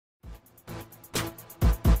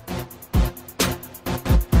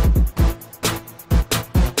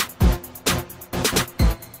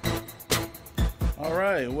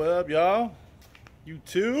Alright, what up y'all?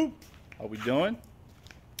 YouTube, how we doing?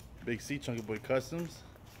 Big C, Chunky Boy Customs.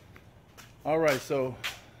 Alright, so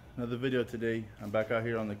another video today. I'm back out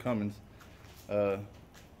here on the Cummins.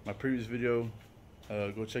 My previous video,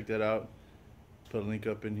 go check that out. Put a link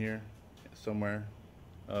up in here somewhere.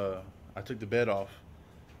 I took the bed off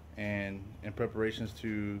and in preparations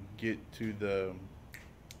to get to the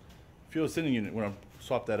fuel sending unit when I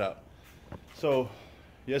swap that out. So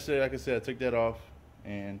yesterday, like I said, I took that off,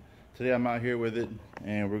 and today I'm out here with it,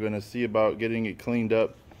 and we're gonna see about getting it cleaned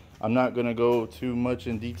up. I'm not gonna go too much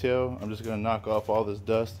in detail. I'm just gonna knock off all this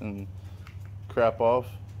dust and crap off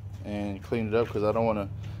and clean it up, because I don't want to,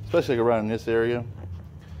 especially around in this area,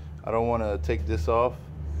 I don't want to take this off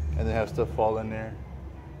and then have stuff fall in there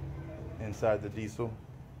inside the diesel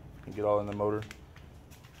and get all in the motor.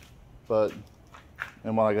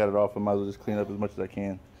 And while I got it off, I might as well just clean up as much as I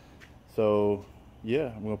can. So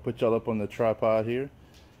yeah, I'm gonna put y'all up on the tripod here,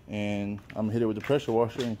 and I'm gonna hit it with the pressure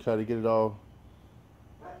washer and try to get it all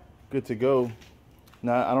good to go.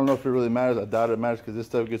 Now, I don't know if it really matters. I doubt it matters, because this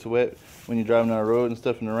stuff gets wet when you're driving down the road and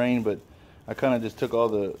stuff in the rain, but I kind of just took all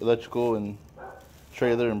the electrical and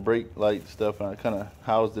trailer and brake light stuff, and I kind of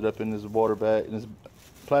housed it up in this water bag, in this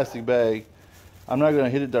plastic bag. I'm not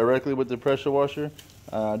gonna hit it directly with the pressure washer.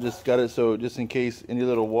 I just got it so just in case any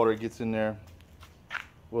little water gets in there.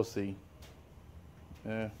 We'll see.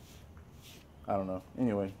 Yeah, I don't know.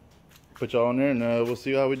 Anyway, put y'all on there, and we'll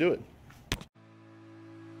see how we do it.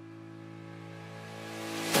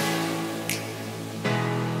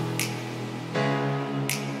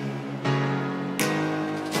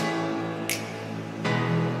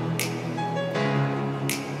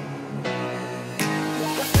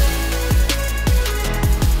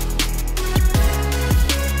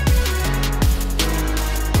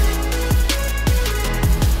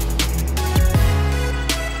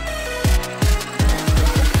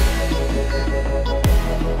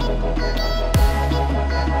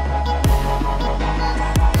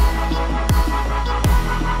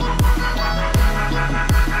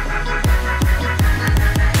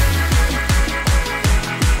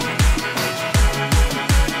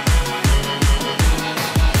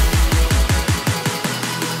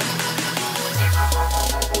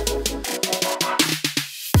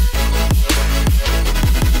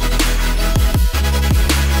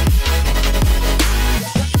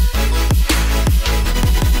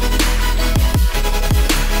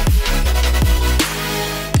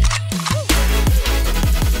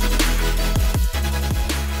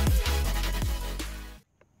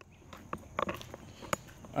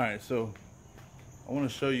 Alright, so I want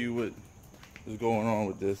to show you what is going on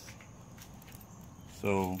with this.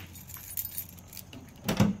 So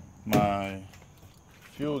my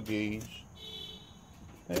fuel gauge.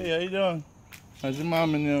 Hey, how you doing? How's your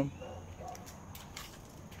mom and them?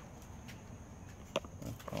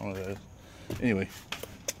 Anyway,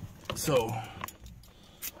 so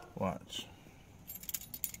watch.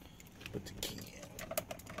 Put the key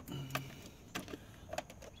in.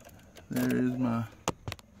 There is my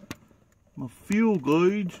fuel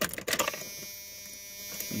gauge.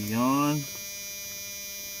 Yawn.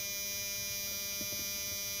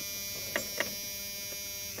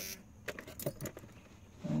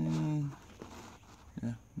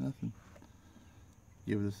 Yeah, nothing.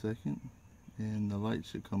 Give it a second, and the light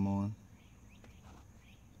should come on.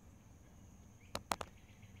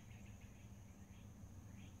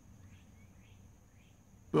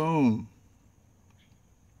 Boom.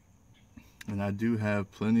 And I do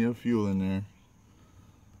have plenty of fuel in there.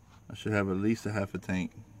 I should have at least a half a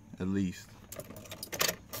tank, at least.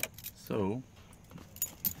 So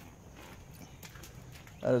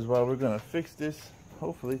that is why we're gonna fix this,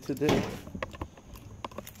 hopefully today.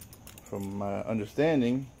 From my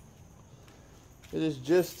understanding, it is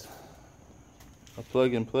just a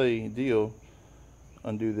plug and play deal.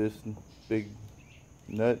 Undo this big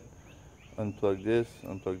nut, unplug this,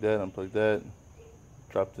 unplug that, unplug that.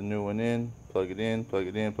 Drop the new one in, plug it in, plug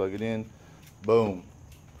it in, plug it in, boom.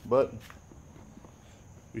 But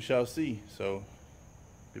we shall see, so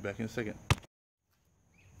be back in a second.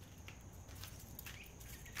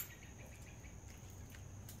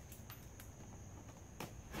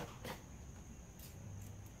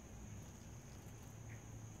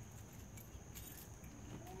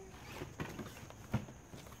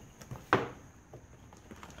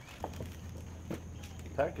 The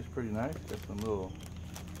pack is pretty nice, got some little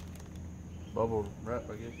bubble wrap,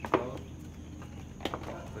 I guess you call it.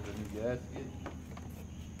 Like a new gasket.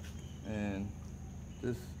 And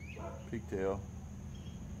this pigtail.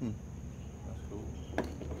 That's cool.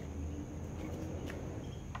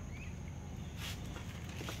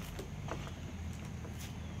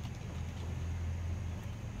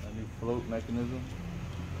 float mechanism.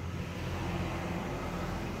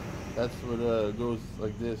 That's what goes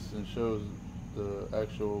like this and shows the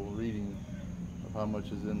actual reading of how much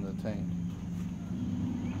is in the tank.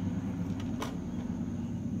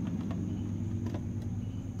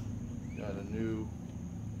 Got a new,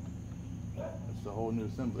 it's a whole new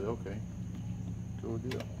assembly. Okay, cool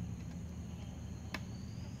deal.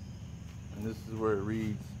 And this is where it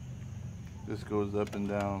reads. This goes up and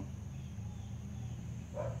down,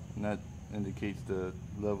 and that indicates the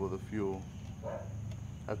level of the fuel.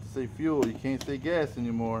 I have to say fuel, you can't say gas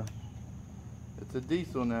anymore. It's a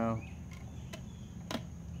diesel now.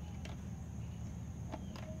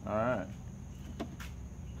 Alright,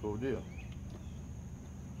 cool deal.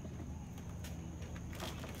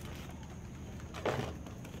 Let's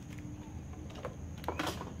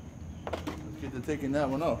get to taking that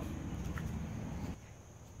one off.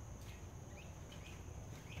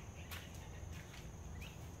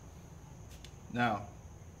 Now,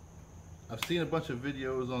 I've seen a bunch of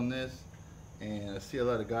videos on this, and I see a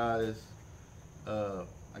lot of guys, I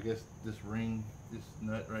guess this ring, this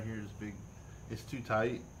nut right here is big, it's too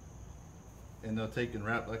tight, and they'll take and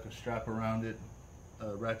wrap like a strap around it,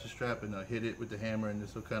 a ratchet strap, and they'll hit it with the hammer, and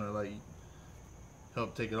this will kind of like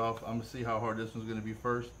help take it off. I'm gonna see how hard this one's gonna be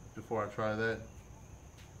first before I try that.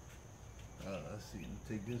 Let's see,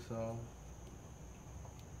 take this off.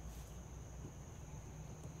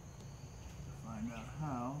 Find out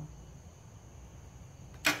how.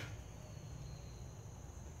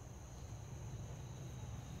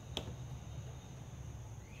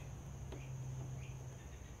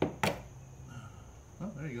 Oh,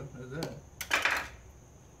 there you go. There's that.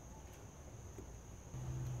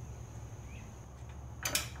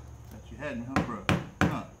 Thought you had me, huh, bro?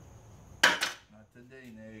 Huh? Not today,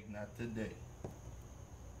 Neg. Not today.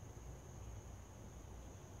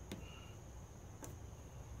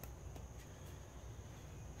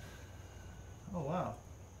 Oh wow!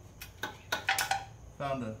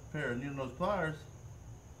 Found a pair of needle nose pliers.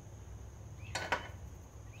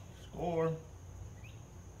 Score.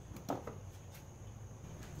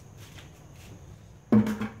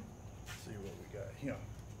 Yeah.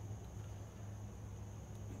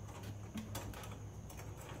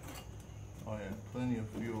 Oh yeah, plenty of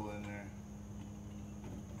fuel in there.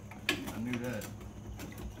 I knew that.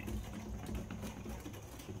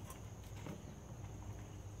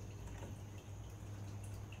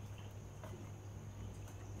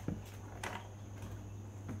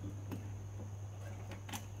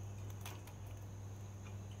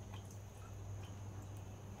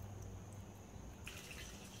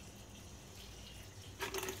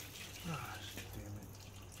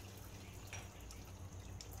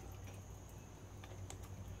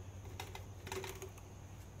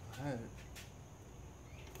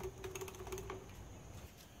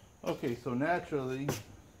 Okay, so naturally,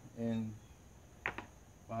 in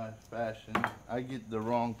my fashion, I get the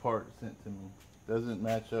wrong part sent to me. Doesn't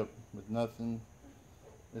match up with nothing.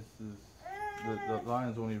 This is, the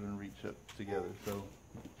lines won't even reach up together. So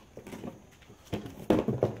I'm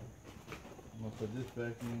gonna put this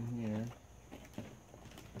back in here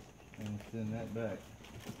and send that back.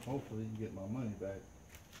 Hopefully you get my money back.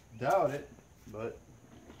 Doubt it, but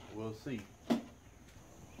we'll see.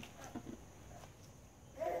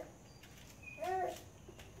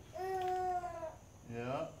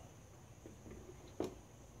 Yeah.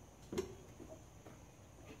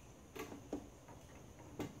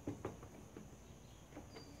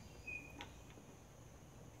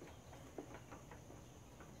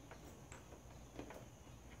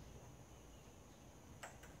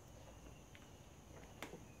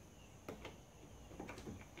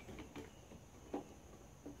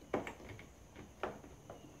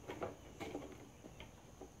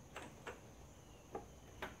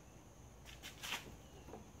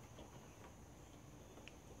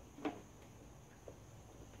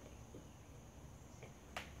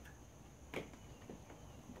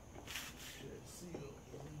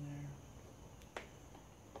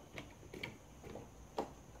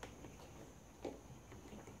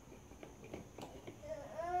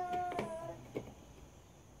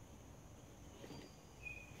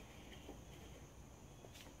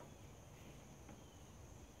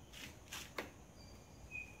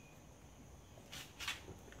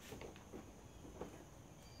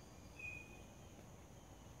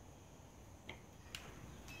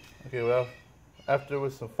 Okay, well, after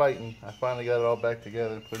with some fighting, I finally got it all back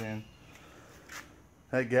together and put in.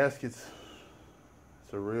 That gasket's,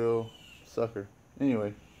 it's a real sucker.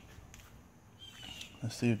 Anyway,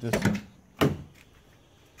 let's see if this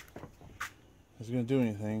is gonna do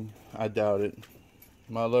anything. I doubt it.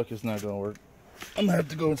 My luck, it's not gonna work. I'm gonna have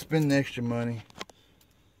to go and spend the extra money.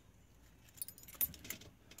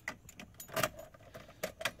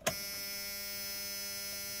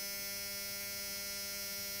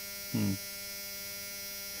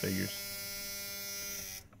 Figures.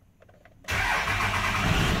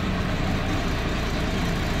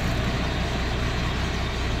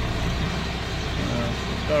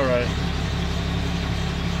 It's all right.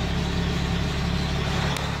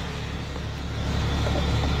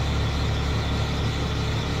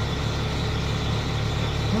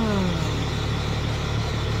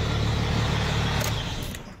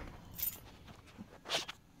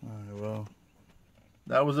 Alright, well,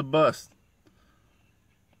 that was a bust.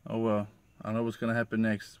 Oh well, I don't know what's gonna happen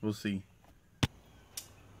next. We'll see.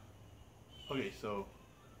 Okay, so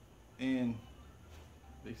in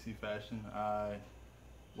Big C fashion, I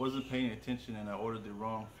wasn't paying attention and I ordered the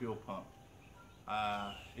wrong fuel pump.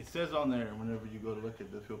 It says on there whenever you go to look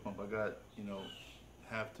at the fuel pump, I got, you know,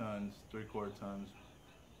 half tons, 3/4 tons,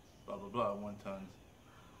 blah blah blah, 1 tons.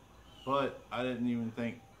 But I didn't even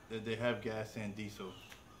think that they have gas and diesel,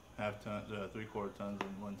 half ton, 3/4 tons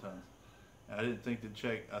and 1 tons. I didn't think to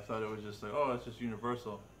check. I thought it was just like, oh, it's just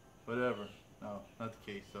universal, whatever. No, not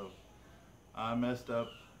the case. So I messed up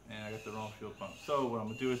and I got the wrong fuel pump. So what I'm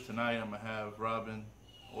gonna do is tonight I'm gonna have Robin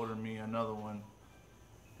order me another one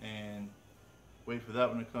and wait for that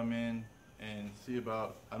one to come in and see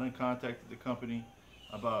about. I done contacted the company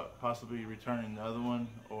about possibly returning the other one,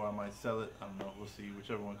 or I might sell it. I don't know. We'll see.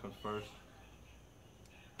 Whichever one comes first.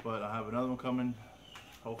 But I have another one coming.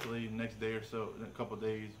 Hopefully next day or so, in a couple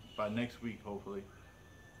days, by next week hopefully.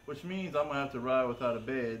 Which means I'm gonna have to ride without a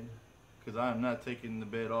bed, because I am not taking the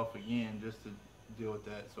bed off again just to deal with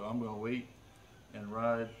that. So I'm gonna wait and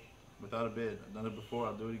ride without a bed. I've done it before,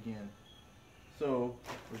 I'll do it again. So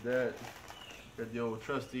with that, got the old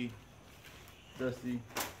trusty, dusty,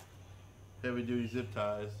 heavy duty zip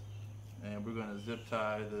ties, and we're gonna zip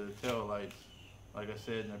tie the tail lights like I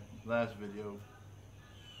said in the last video.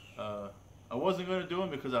 I wasn't going to do them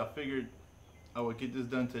because I figured I would get this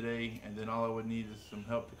done today, and then all I would need is some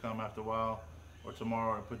help to come after a while, or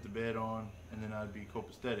tomorrow I put the bed on, and then I'd be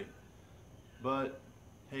copacetic. But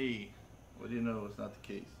hey, what do you know, it's not the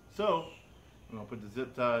case. So we're going to put the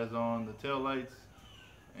zip ties on the tail lights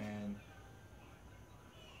and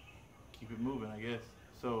keep it moving, I guess.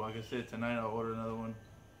 So like I said, tonight I'll order another one,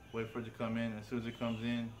 wait for it to come in, and as soon as it comes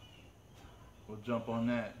in, we'll jump on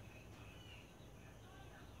that.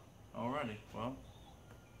 Alrighty, well,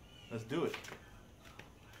 let's do it.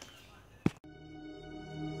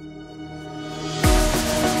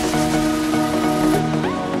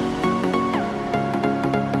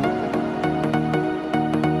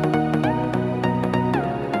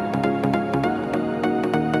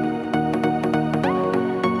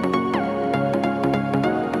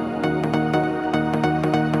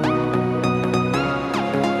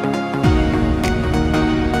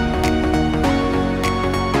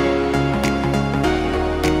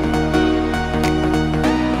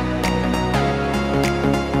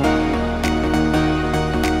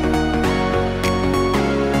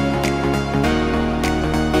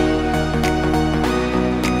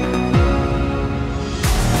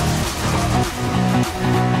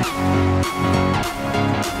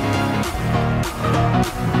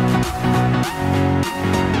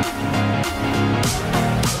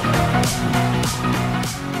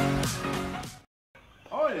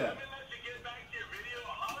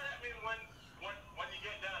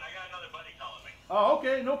 Oh,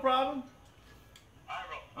 okay, no problem. All right,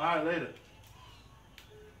 bro. All right, later.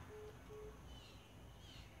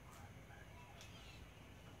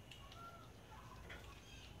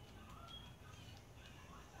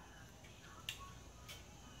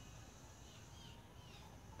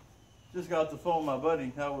 Just got off the phone with my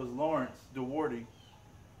buddy. That was Lawrence DeWardy,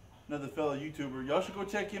 another fellow YouTuber. Y'all should go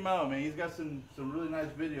check him out, man. He's got some really nice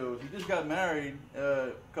videos. He just got married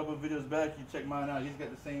a couple of videos back. You check mine out. He's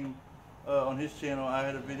got the same on his channel. I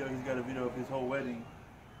had a video. He's got a video of his whole wedding.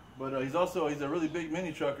 But he's a really big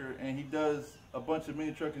mini trucker, and he does a bunch of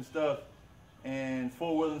mini trucking stuff and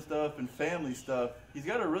four-wheeling stuff and family stuff. He's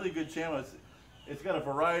got a really good channel. It's got a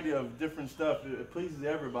variety of different stuff. It pleases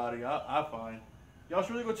everybody, I find. Y'all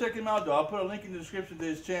should really go check him out, though. I'll put a link in the description to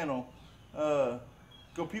his channel. Go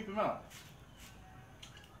peep him out.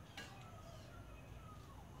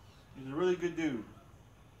 He's a really good dude.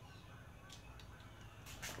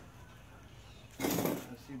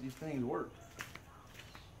 Let's see if these things work.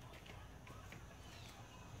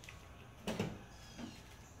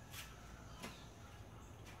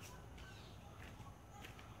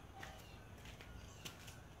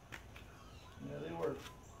 Yeah, they work.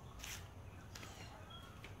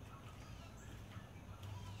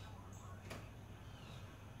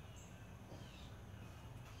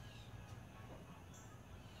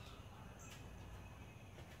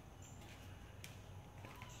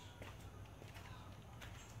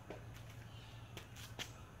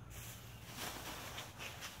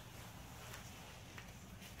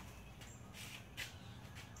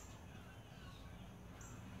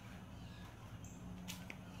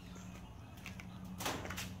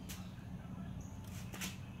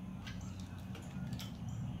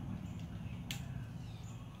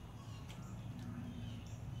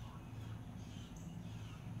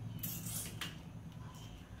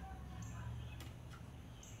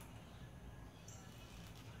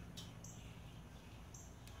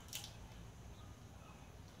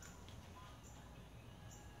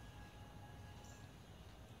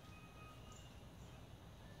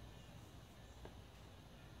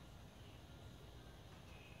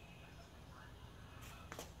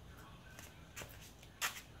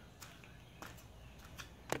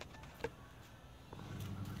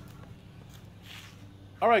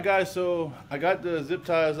 Alright guys, so I got the zip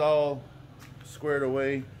ties all squared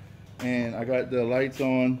away and I got the lights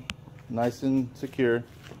on nice and secure.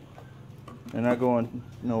 They're not going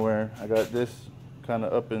nowhere. I got this kind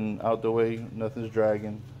of up and out the way, nothing's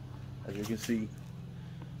dragging, as you can see.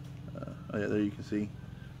 Oh yeah, there you can see.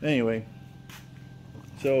 Anyway,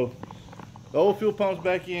 so the old fuel pump's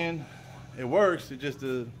back in. It works, it just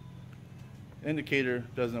the indicator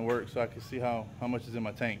doesn't work, so I can see how much is in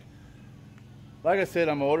my tank. Like I said,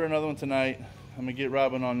 I'm gonna order another one tonight. I'm gonna get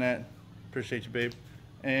Robin on that. Appreciate you, babe.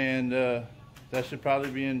 And that should probably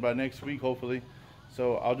be in by next week, hopefully.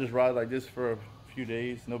 So I'll just ride like this for a few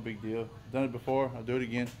days, no big deal. Done it before, I'll do it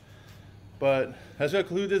again. But that's gonna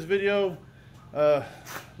conclude this video.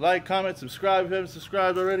 Like, comment, subscribe if you haven't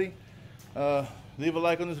subscribed already. Leave a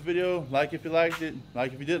like on this video. Like if you liked it,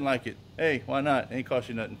 like if you didn't like it. Hey, why not? Ain't cost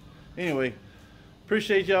you nothing. Anyway,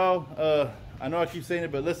 appreciate y'all. I know I keep saying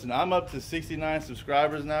it, but listen, I'm up to 69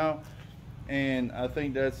 subscribers now, and I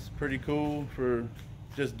think that's pretty cool for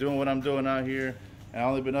just doing what I'm doing out here. And I've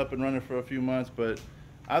only been up and running for a few months, but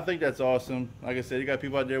I think that's awesome. Like I said, you got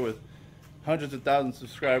people out there with hundreds of thousands of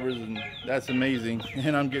subscribers, and that's amazing.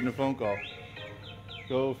 And I'm getting a phone call.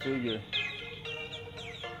 Go figure.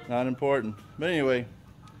 Not important. But anyway,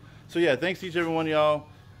 so yeah, thanks to each and every one of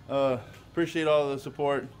y'all. Appreciate all the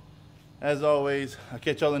support. As always, I'll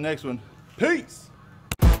catch y'all in the next one. Peace!